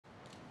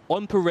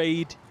On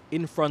parade,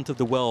 in front of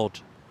the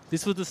world.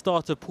 This was the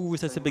start of Paul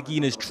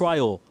Rusesabagina's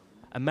trial,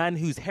 a man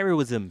whose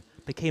heroism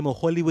became a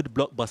Hollywood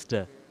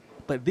blockbuster.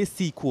 But this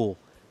sequel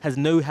has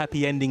no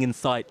happy ending in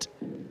sight.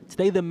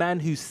 Today, the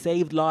man who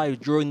saved lives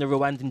during the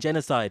Rwandan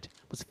genocide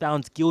was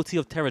found guilty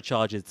of terror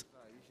charges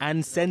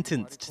and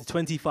sentenced to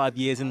 25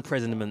 years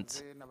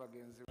imprisonment.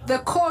 The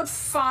court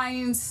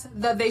finds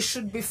that they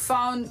should be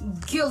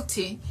found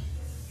guilty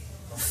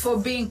for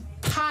being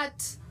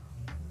part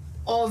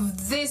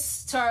of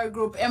this terror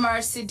group,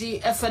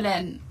 MRCD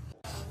FLN.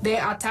 They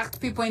attacked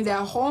people in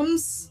their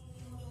homes,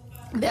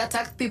 they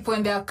attacked people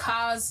in their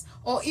cars,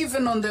 or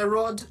even on the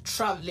road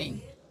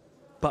traveling.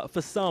 But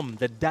for some,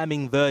 the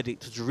damning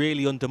verdict was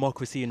really on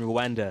democracy in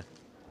Rwanda.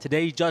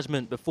 Today's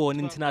judgment before an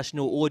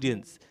international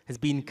audience has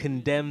been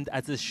condemned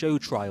as a show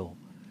trial.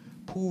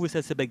 Paul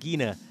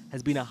Rusesabagina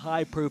has been a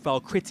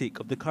high-profile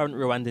critic of the current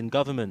Rwandan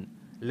government,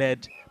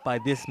 led by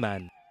this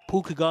man.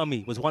 Paul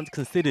Kagame was once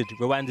considered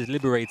Rwanda's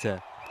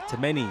liberator. To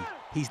many,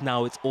 he's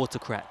now its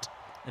autocrat,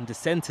 and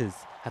dissenters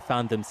have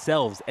found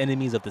themselves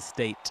enemies of the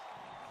state.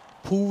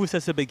 Paul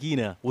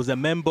Rusesabagina was a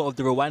member of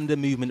the Rwanda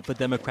movement for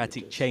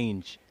democratic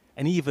change,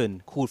 and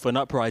even called for an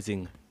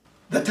uprising.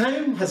 The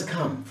time has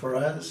come for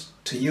us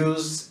to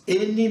use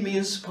any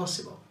means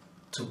possible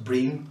to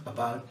bring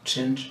about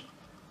change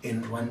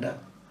in Rwanda,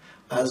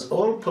 as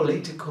all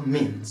political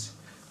means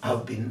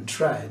have been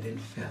tried and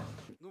failed.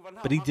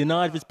 But he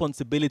denied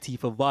responsibility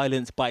for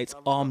violence by its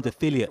armed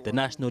affiliate, the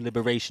National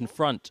Liberation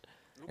Front,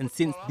 and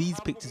since these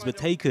pictures were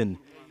taken,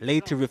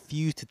 later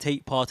refused to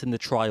take part in the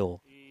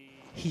trial.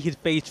 He had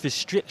faced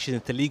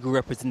restrictions to legal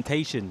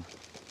representation.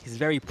 His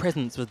very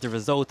presence was the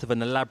result of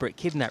an elaborate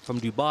kidnap from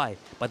Dubai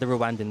by the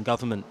Rwandan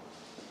government.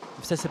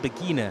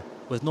 Rusesabagina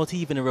was not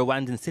even a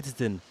Rwandan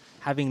citizen,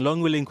 having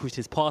long relinquished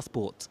his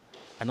passport,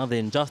 another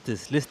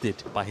injustice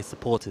listed by his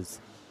supporters.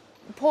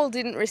 Paul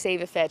didn't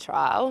receive a fair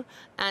trial,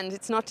 and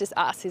it's not just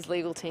us, his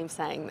legal team,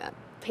 saying that.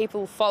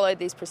 People followed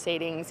these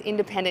proceedings.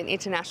 Independent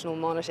international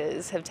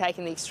monitors have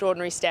taken the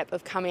extraordinary step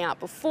of coming out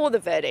before the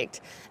verdict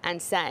and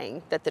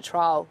saying that the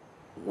trial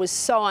was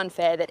so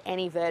unfair that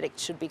any verdict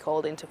should be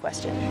called into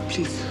question.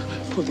 Please,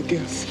 pour the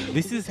gas.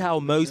 This is how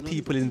most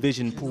people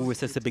envisioned Paul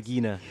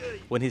Rusesabagina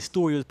when his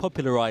story was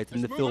popularized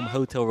in the film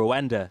Hotel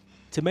Rwanda.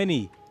 To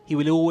many, he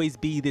will always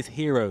be this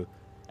hero,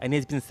 and he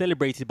has been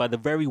celebrated by the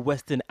very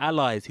Western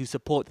allies who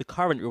support the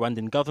current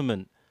Rwandan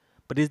government.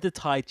 But is the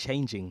tide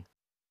changing?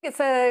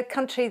 It's a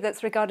country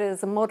that's regarded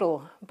as a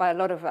model by a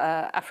lot of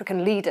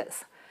African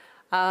leaders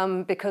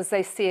because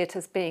they see it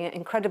as being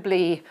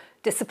incredibly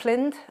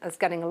disciplined, as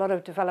getting a lot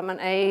of development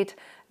aid,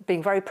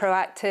 being very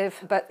proactive,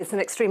 but it's an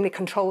extremely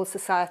controlled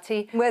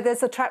society where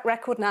there's a track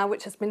record now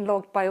which has been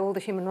logged by all the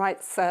human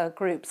rights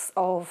groups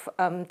of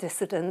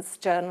dissidents,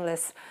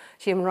 journalists,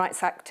 human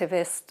rights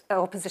activists,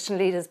 opposition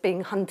leaders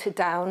being hunted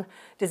down,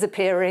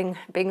 disappearing,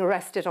 being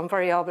arrested on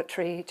very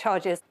arbitrary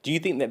charges. Do you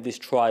think that this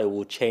trial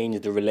will change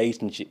the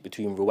relationship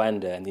between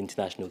Rwanda and the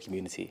international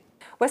community?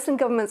 Western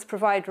governments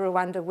provide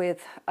Rwanda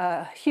with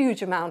a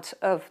huge amount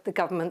of the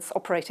government's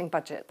operating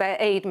budget. Their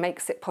aid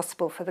makes it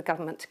possible for the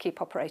government to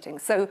keep operating.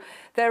 So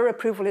their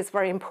approval is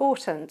very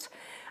important.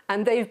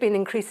 And they've been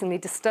increasingly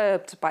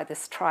disturbed by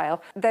this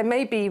trial. There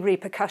may be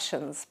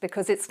repercussions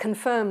because it's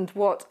confirmed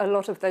what a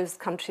lot of those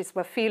countries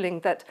were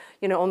feeling, that,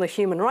 you know, on the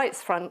human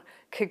rights front,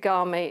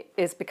 Kagame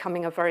is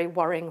becoming a very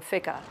worrying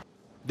figure.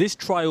 This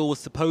trial was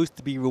supposed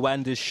to be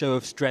Rwanda's show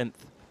of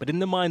strength, but in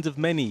the minds of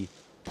many,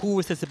 Paul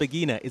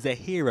Rusesabagina is a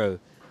hero.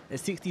 At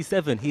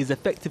 67, he has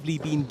effectively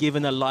been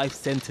given a life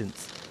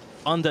sentence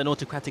under an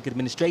autocratic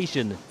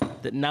administration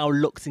that now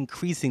looks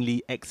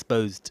increasingly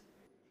exposed.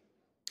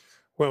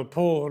 Well,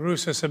 Paul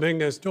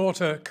Rusesabagina's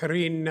daughter,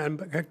 Carine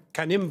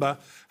Kanimba,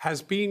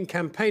 has been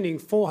campaigning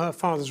for her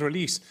father's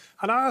release.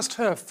 And I asked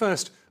her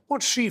first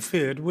what she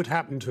feared would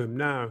happen to him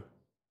now.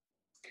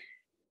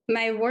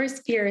 My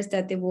worst fear is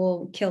that they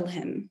will kill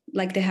him,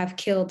 like they have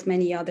killed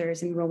many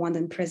others in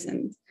Rwandan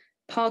prisons.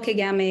 Paul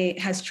Kagame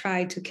has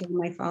tried to kill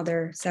my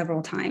father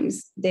several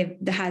times. There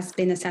has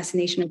been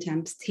assassination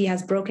attempts. He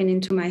has broken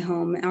into my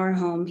home, our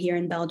home here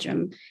in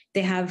Belgium.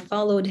 They have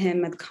followed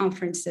him at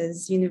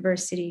conferences,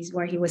 universities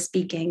where he was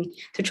speaking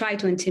to try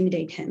to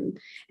intimidate him.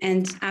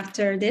 And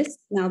after this,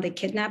 now they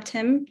kidnapped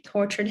him,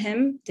 tortured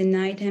him,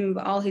 denied him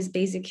all his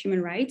basic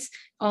human rights,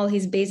 all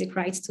his basic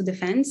rights to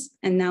defense.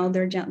 And now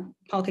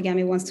Paul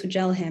Kagame wants to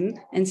jail him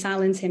and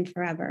silence him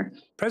forever.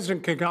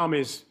 President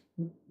Kagame's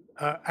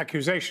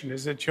accusation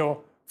is that your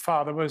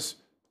father was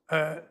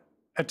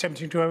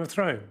attempting to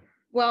overthrow him.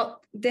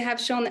 Well, they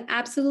have shown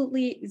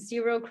absolutely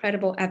zero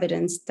credible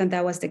evidence that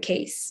that was the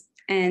case.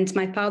 And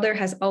my father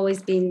has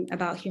always been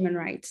about human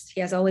rights. He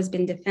has always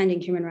been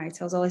defending human rights.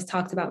 He has always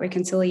talked about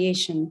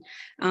reconciliation.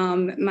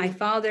 My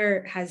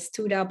father has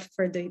stood up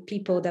for the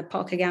people that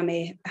Paul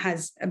Kagame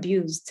has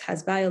abused,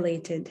 has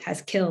violated,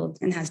 has killed,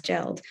 and has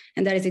jailed.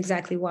 And that is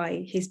exactly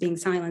why he's being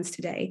silenced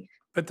today.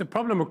 But the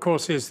problem, of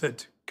course, is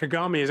that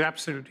Kagame is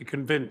absolutely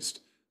convinced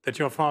that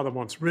your father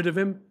wants rid of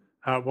him,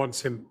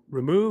 wants him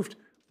removed,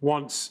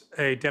 wants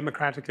a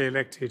democratically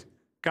elected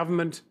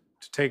government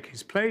to take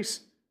his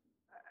place.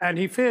 And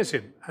he fears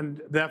him.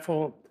 And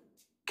therefore,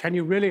 can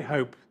you really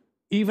hope,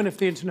 even if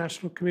the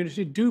international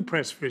community do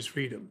press for his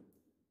freedom,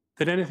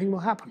 that anything will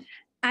happen?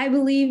 I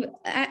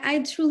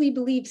truly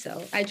believe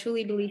so. I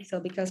truly believe so,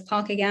 because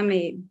Paul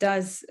Kagame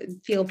does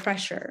feel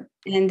pressure,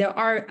 and there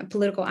are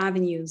political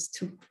avenues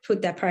to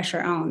put that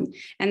pressure on.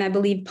 And I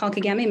believe Paul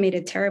Kagame made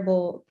a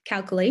terrible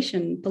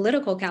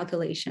political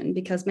calculation,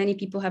 because many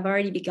people have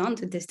already begun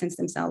to distance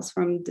themselves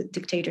from the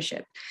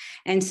dictatorship.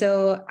 And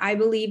so I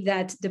believe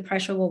that the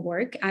pressure will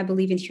work. I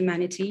believe in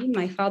humanity.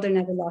 My father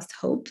never lost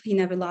hope. He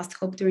never lost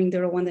hope during the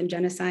Rwandan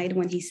genocide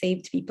when he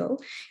saved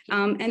people.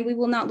 And we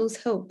will not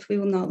lose hope. We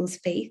will not lose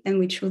faith. And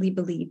we truly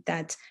believe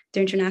that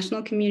the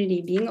international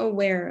community, being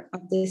aware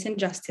of this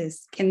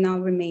injustice,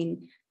 cannot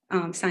remain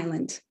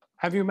silent.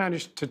 Have you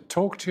managed to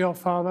talk to your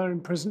father in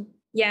prison?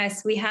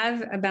 Yes, we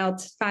have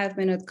about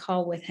 5-minute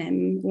call with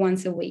him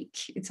once a week.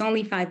 It's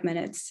only 5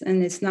 minutes,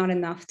 and it's not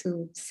enough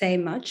to say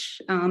much.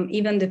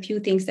 Even the few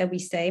things that we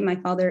say, my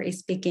father is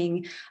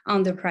speaking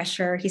under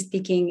pressure.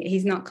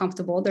 He's not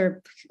comfortable. There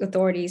are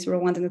authorities,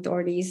 Rwandan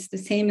authorities, the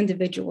same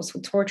individuals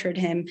who tortured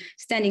him,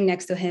 standing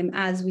next to him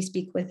as we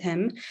speak with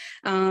him.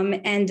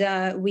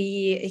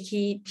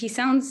 He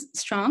sounds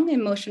strong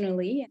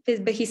emotionally,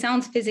 but he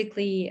sounds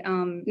physically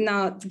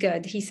not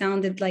good. He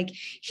sounded like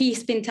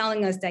he's been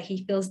telling us that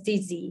he feels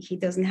dizzy. He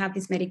doesn't have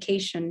his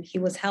medication. He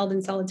was held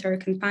in solitary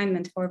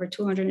confinement for over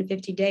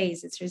 250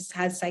 days. It just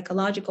has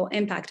psychological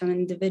impact on an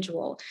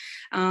individual.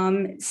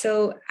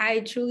 So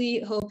I truly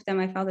hope that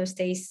my father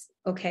stays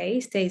okay,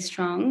 stays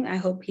strong. I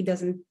hope he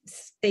doesn't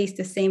face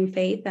the same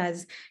fate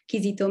as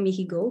Kizito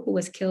Mihigo, who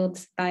was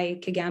killed by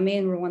Kagame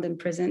in Rwandan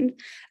prison.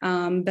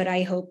 But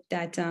I hope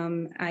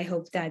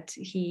that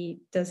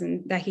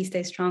he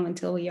stays strong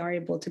until we are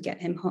able to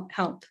get him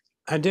help.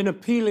 And in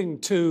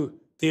appealing to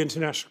the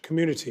international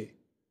community,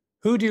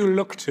 who do you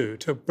look to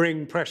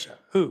bring pressure?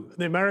 Who?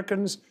 The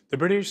Americans, the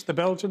British, the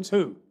Belgians,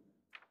 who?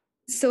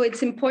 So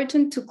it's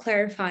important to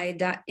clarify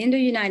that in the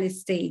United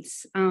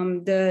States,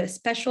 the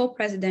special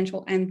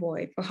presidential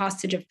envoy for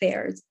hostage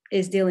affairs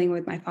is dealing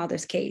with my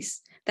father's case.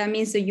 That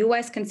means the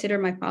US consider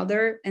my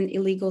father an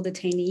illegal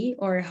detainee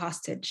or a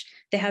hostage.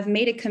 They have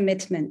made a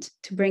commitment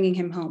to bringing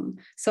him home.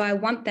 So I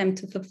want them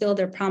to fulfill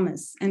their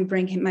promise and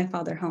bring my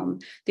father home.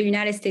 The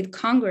United States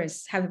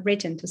Congress have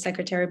written to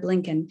Secretary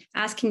Blinken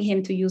asking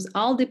him to use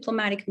all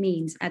diplomatic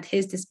means at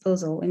his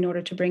disposal in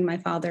order to bring my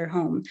father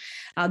home.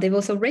 They've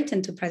also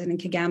written to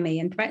President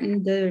Kagame and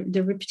threatened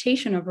the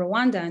reputation of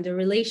Rwanda and the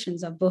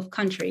relations of both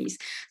countries.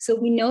 So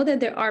we know that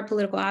there are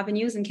political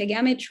avenues, and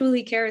Kagame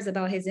truly cares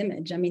about his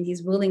image. I mean,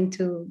 he's willing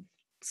to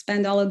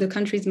spend all of the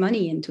country's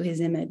money into his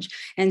image.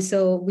 And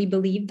so we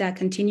believe that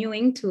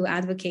continuing to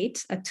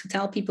advocate, to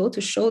tell people,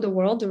 to show the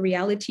world the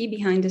reality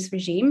behind this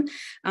regime,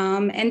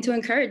 and to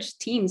encourage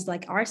teams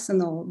like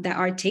Arsenal that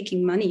are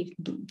taking money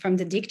from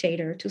the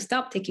dictator to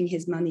stop taking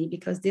his money,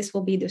 because this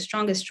will be the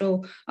strongest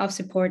show of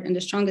support and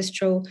the strongest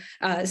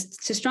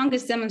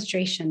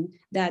demonstration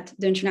that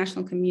the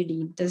international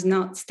community does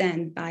not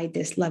stand by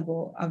this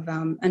level of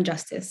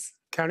injustice.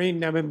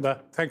 Carine Kanimba,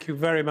 thank you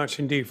very much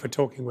indeed for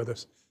talking with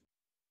us.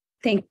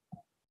 Thank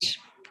you.